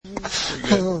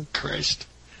Christ.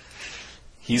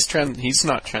 He's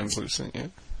not translucent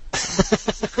yet.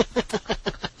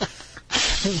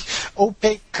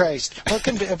 Opaque Christ.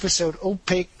 Welcome to episode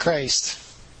Opaque Christ.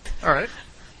 All right.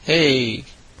 Hey,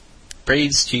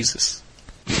 praise Jesus.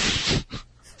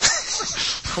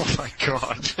 Oh my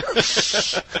God.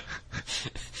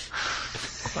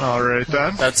 All right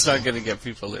then. That's not going to get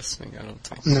people listening, I don't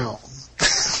think. No.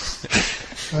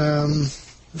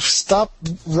 Stop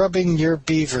rubbing your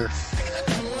beaver.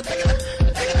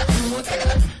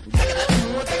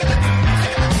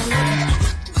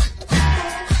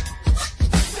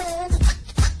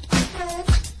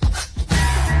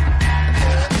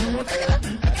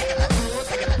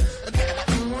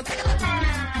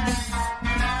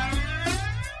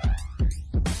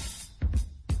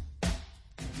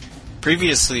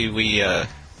 Previously,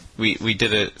 we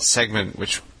did a segment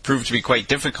which proved to be quite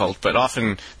difficult, but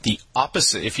often the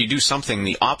opposite, if you do something,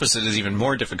 the opposite is even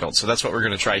more difficult. So that's what we're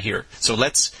going to try here. So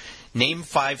let's name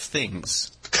 5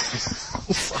 things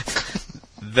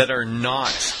that are not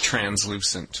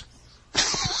translucent.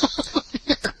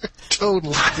 You're a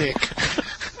total dick.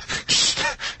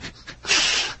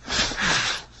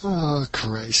 Oh,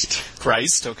 Christ.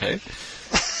 Christ, okay.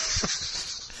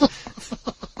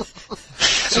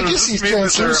 I guess he's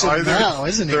translucent now,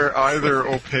 isn't he? They're either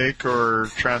opaque or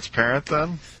transparent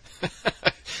then?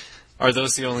 Are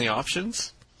those the only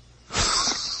options?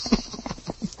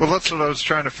 Well, that's what I was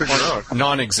trying to figure out.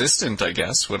 Non-existent, I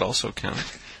guess, would also count.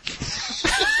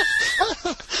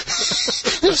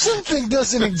 If something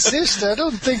doesn't exist, I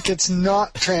don't think it's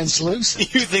not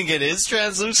translucent. You think it is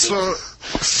translucent?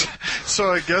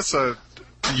 So I guess a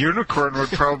unicorn would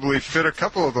probably fit a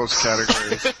couple of those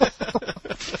categories.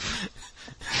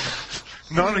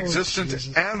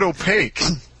 Non-existent and opaque.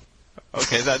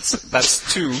 Okay,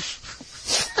 that's 2.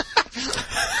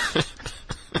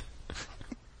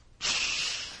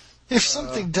 If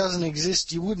something doesn't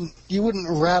exist, you wouldn't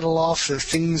rattle off the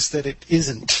things that it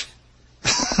isn't.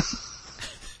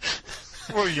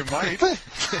 Well, you might.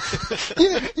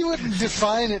 You wouldn't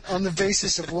define it on the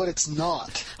basis of what it's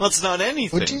not. Well, it's not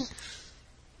anything. Would you?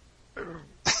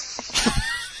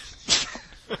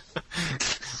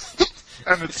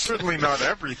 And it's certainly not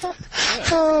everything. Yeah.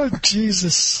 Oh,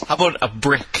 Jesus. How about a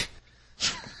brick?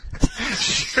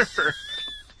 Sure.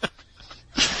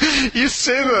 You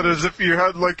say that as if you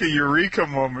had like a eureka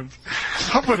moment.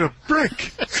 How about a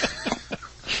brick?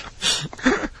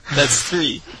 That's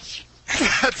 3.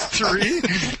 That's 3?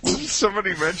 Didn't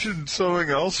somebody mention something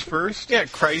else first? Yeah,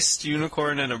 Christ,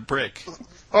 unicorn, and a brick.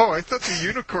 Oh, I thought the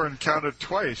unicorn counted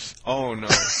twice. Oh, no.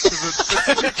 'Cause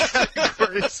it's 2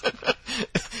 categories.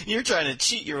 You're trying to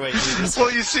cheat your way through this.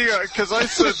 Well, you see, because I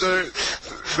said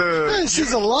This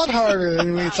is a lot harder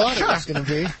than we thought it was going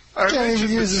to be. I Can't even mentioned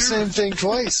use the the two- same thing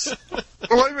twice.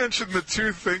 Well, I mentioned the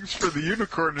 2 things for the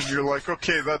unicorn, and you're like,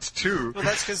 okay, that's 2. Well,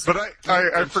 that's 'cause- But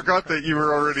I forgot that you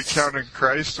were already counting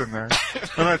Christ in there.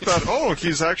 And I thought, oh,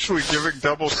 he's actually giving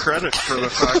double credit for the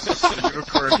fact that the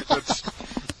unicorn fits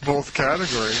both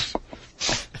categories.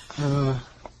 A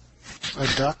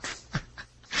duck?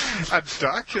 A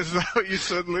duck? Is that what you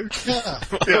said, Luke? Yeah.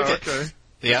 Yeah, okay.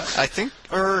 Yeah, I think,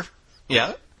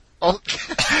 yeah,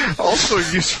 Also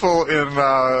useful in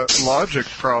logic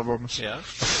problems. yeah.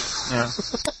 Yeah.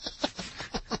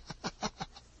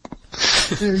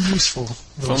 They're useful.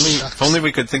 If only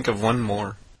we could think of one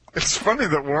more. It's funny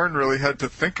that Warren really had to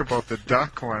think about the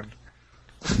duck one.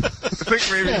 I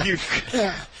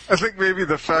think maybe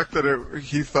the fact that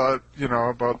he thought,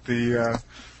 about the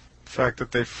fact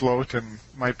that they float and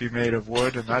might be made of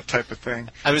wood and that type of thing.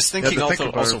 I was thinking You have to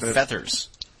think also about it a bit. feathers.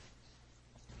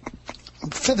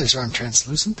 Feathers aren't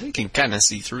translucent. You can kind of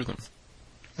see through them.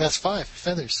 That's 5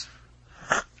 feathers.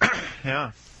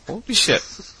 Yeah. Holy shit.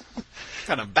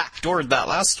 Kind of backdoored that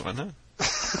last one, huh?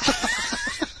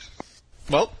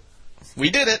 Well, we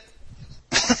did it.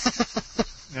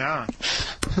 Yeah.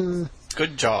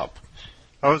 Good job.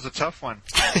 That was a tough one.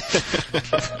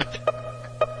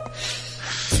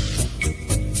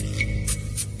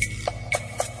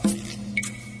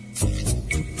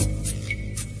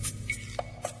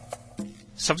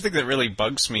 Something that really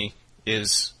bugs me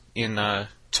is in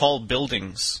tall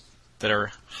buildings that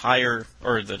are higher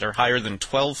than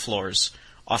 12 floors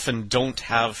often don't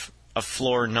have a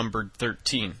floor numbered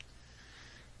 13.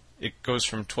 It goes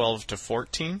from 12 to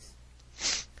 14.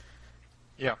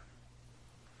 Yeah.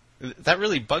 That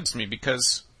really bugs me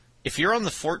because if you're on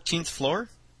the 14th floor,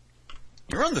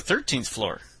 you're on the 13th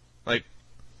floor. Like,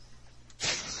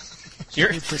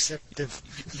 Very perceptive.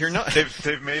 you're not.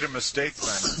 They've made a mistake then,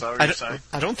 is that what you're saying?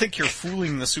 I don't think you're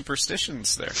fooling the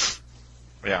superstitions there.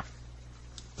 Yeah.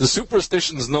 The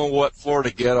superstitions know what floor to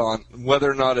get on,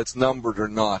 whether or not it's numbered or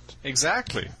not.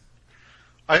 Exactly.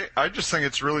 I just think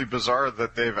it's really bizarre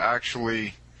that they've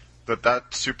actually, that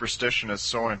superstition is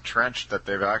so entrenched that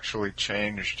they've actually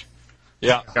changed.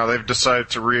 Yeah. Now they've decided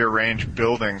to rearrange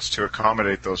buildings to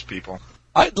accommodate those people.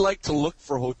 I'd like to look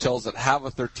for hotels that have a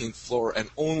 13th floor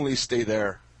and only stay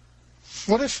there.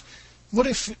 What if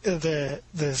the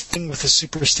thing with the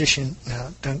superstition?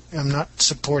 I'm not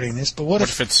supporting this, but What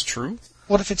if it's true?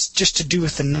 What if it's just to do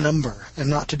with the number and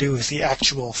not to do with the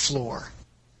actual floor?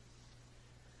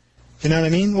 You know what I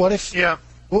mean? What if? Yeah.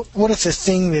 What if the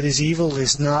thing that is evil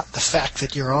is not the fact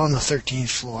that you're on the 13th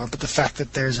floor, but the fact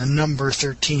that there's a number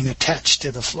 13 attached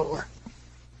to the floor?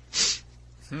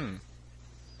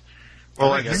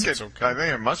 Well, I I guess think it's okay. I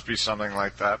think it must be something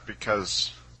like that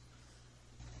because,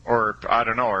 or I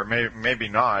don't know, or maybe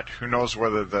not. Who knows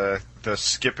whether the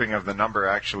skipping of the number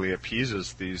actually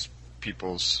appeases these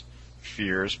people's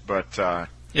fears? But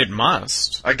It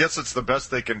must. I guess it's the best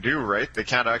they can do, right? They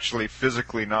can't actually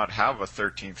physically not have a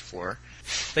 13th floor.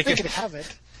 They They could. could have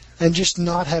it and just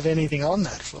not have anything on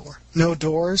that floor. No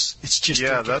doors. It's just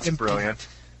Yeah, like that's empty. brilliant.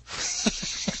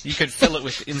 You could fill it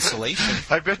with insulation.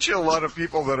 I bet you a lot of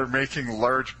people that are making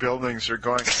large buildings are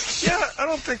going, yeah, I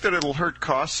don't think that it'll hurt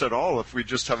costs at all if we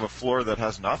just have a floor that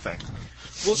has nothing.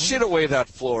 We'll shit away that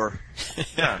floor.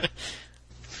 Yeah.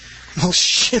 Well,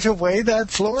 shit away that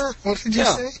floor? What did you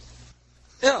Yeah. say?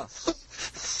 Yeah.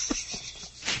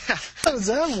 How does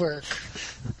that work?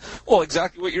 Well,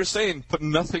 exactly what you're saying. Put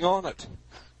nothing on it.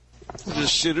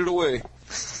 Just shit it away.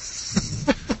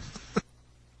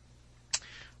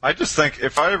 I just think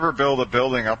if I ever build a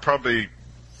building, I'll probably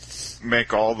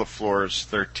make all the floors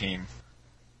 13.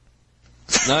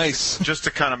 Nice. Just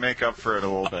to kind of make up for it a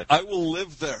little bit. I will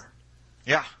live there.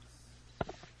 Yeah.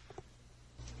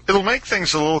 It'll make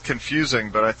things a little confusing,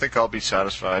 but I think I'll be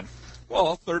satisfied.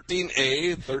 Well,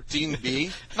 13A,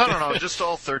 13B. No, just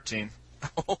all 13.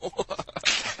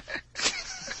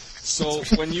 So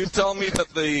when you tell me that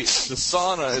the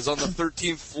sauna is on the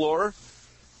 13th floor,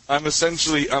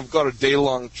 I've got a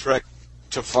day-long trek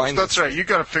to find That's right, you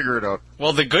gotta figure it out.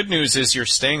 Well, the good news is you're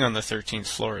staying on the 13th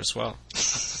floor as well.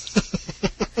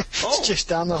 It's just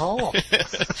down the hall.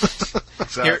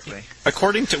 Exactly. Here,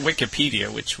 according to Wikipedia,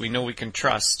 which we know we can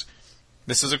trust,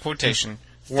 this is a quotation.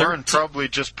 Warren probably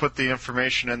just put the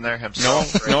information in there No,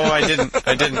 himself. no, I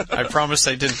didn't. I promise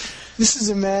I didn't. This is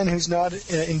a man who's not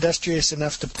industrious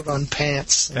enough to put on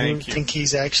pants. I Thank don't you. think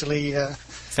he's actually...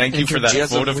 Thank you for that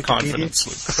Enthusiasm vote of Wikipedia. confidence,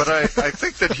 Luke. But I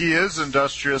think that he is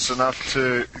industrious enough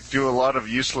to do a lot of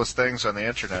useless things on the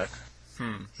internet.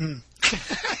 Yeah,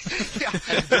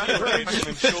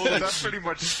 that pretty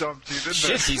much stumped you, didn't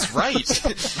Shit, it? he's right.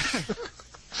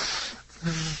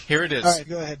 Here it is. All right,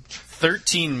 go ahead.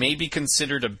 13 may be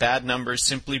considered a bad number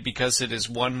simply because it is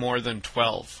one more than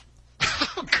 12.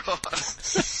 Oh, God.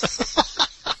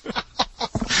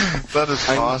 That is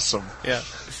awesome. Yeah.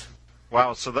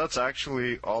 Wow, so that's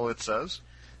actually all it says?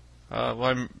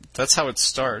 That's how it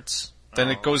starts. Then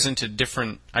it goes into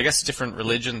different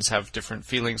religions have different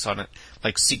feelings on it.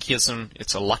 Like Sikhism,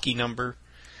 it's a lucky number.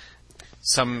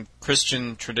 Some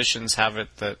Christian traditions have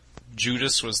it that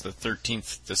Judas was the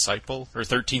 13th disciple, or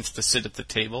 13th to sit at the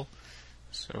table.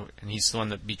 And he's the one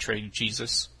that betrayed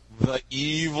Jesus. The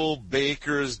evil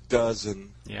baker's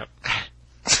dozen. Yep.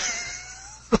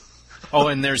 Oh,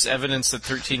 and there's evidence that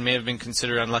 13 may have been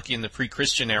considered unlucky in the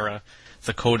pre-Christian era.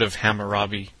 The Code of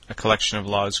Hammurabi, a collection of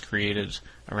laws created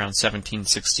around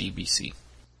 1760 BC.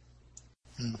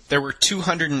 There were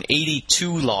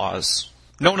 282 laws.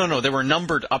 No, they were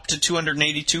numbered up to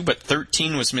 282, but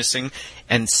 13 was missing,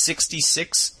 and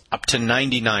 66 up to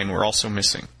 99 were also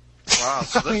missing. Wow,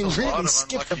 so I there's mean, a lot really of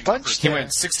skipped a unlucky bunch numbers. He Yeah.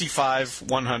 went 65,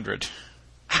 100.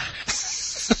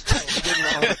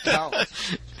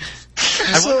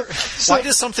 Why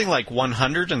does something like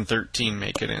 113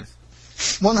 make it in?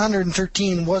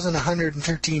 113 wasn't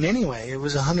 113 anyway. It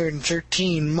was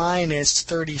 113 minus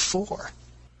 34.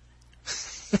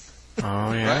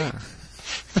 Oh, yeah.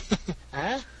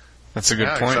 Huh? That's a good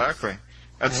Yeah, point. exactly.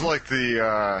 That's like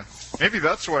the, maybe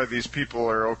that's why these people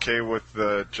are okay with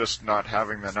just not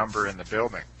having the number in the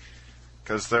building.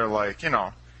 Because they're like,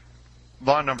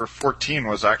 law number 14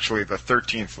 was actually the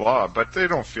 13th law, but they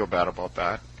don't feel bad about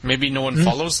that. Maybe no one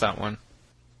follows that one.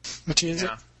 Which is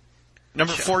Yeah. it?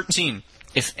 Number 14.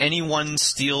 If anyone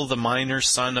steal the minor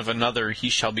son of another, he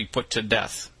shall be put to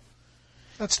death.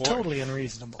 That's totally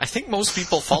unreasonable. I think most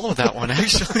people follow that one,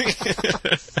 actually.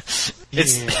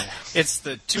 It's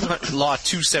the Law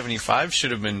 275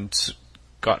 should have been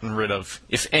gotten rid of.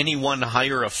 If anyone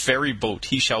hire a ferry boat,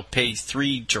 he shall pay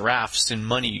 3 giraffes in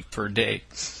money per day.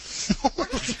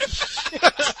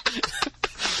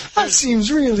 That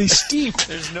seems really steep.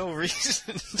 There's no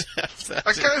reason to have that.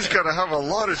 That guy's got to have a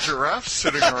lot of giraffes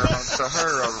sitting around to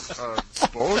hire a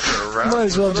boat or a raft. Might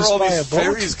as well What are just all buy a these boat.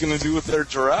 fairies going to do with their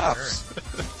giraffes?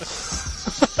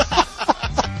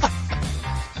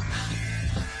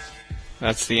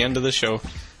 That's the end of the show.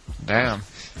 Damn.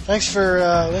 Thanks for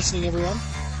listening, everyone.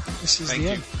 This is Thank the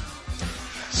you. end.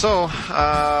 So,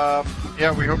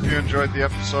 yeah, we hope you enjoyed the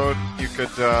episode. You could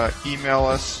email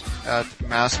us at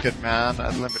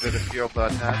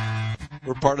maskedman@limitedappeal.net.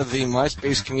 We're part of the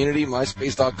MySpace community,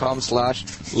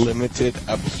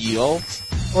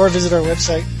 myspace.com/limitedappeal. Or visit our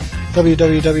website,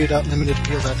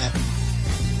 www.limitedappeal.net.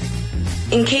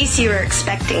 In case you were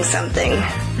expecting something,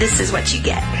 this is what you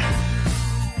get.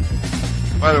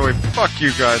 By the way, fuck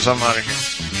you guys. I'm out of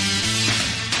here.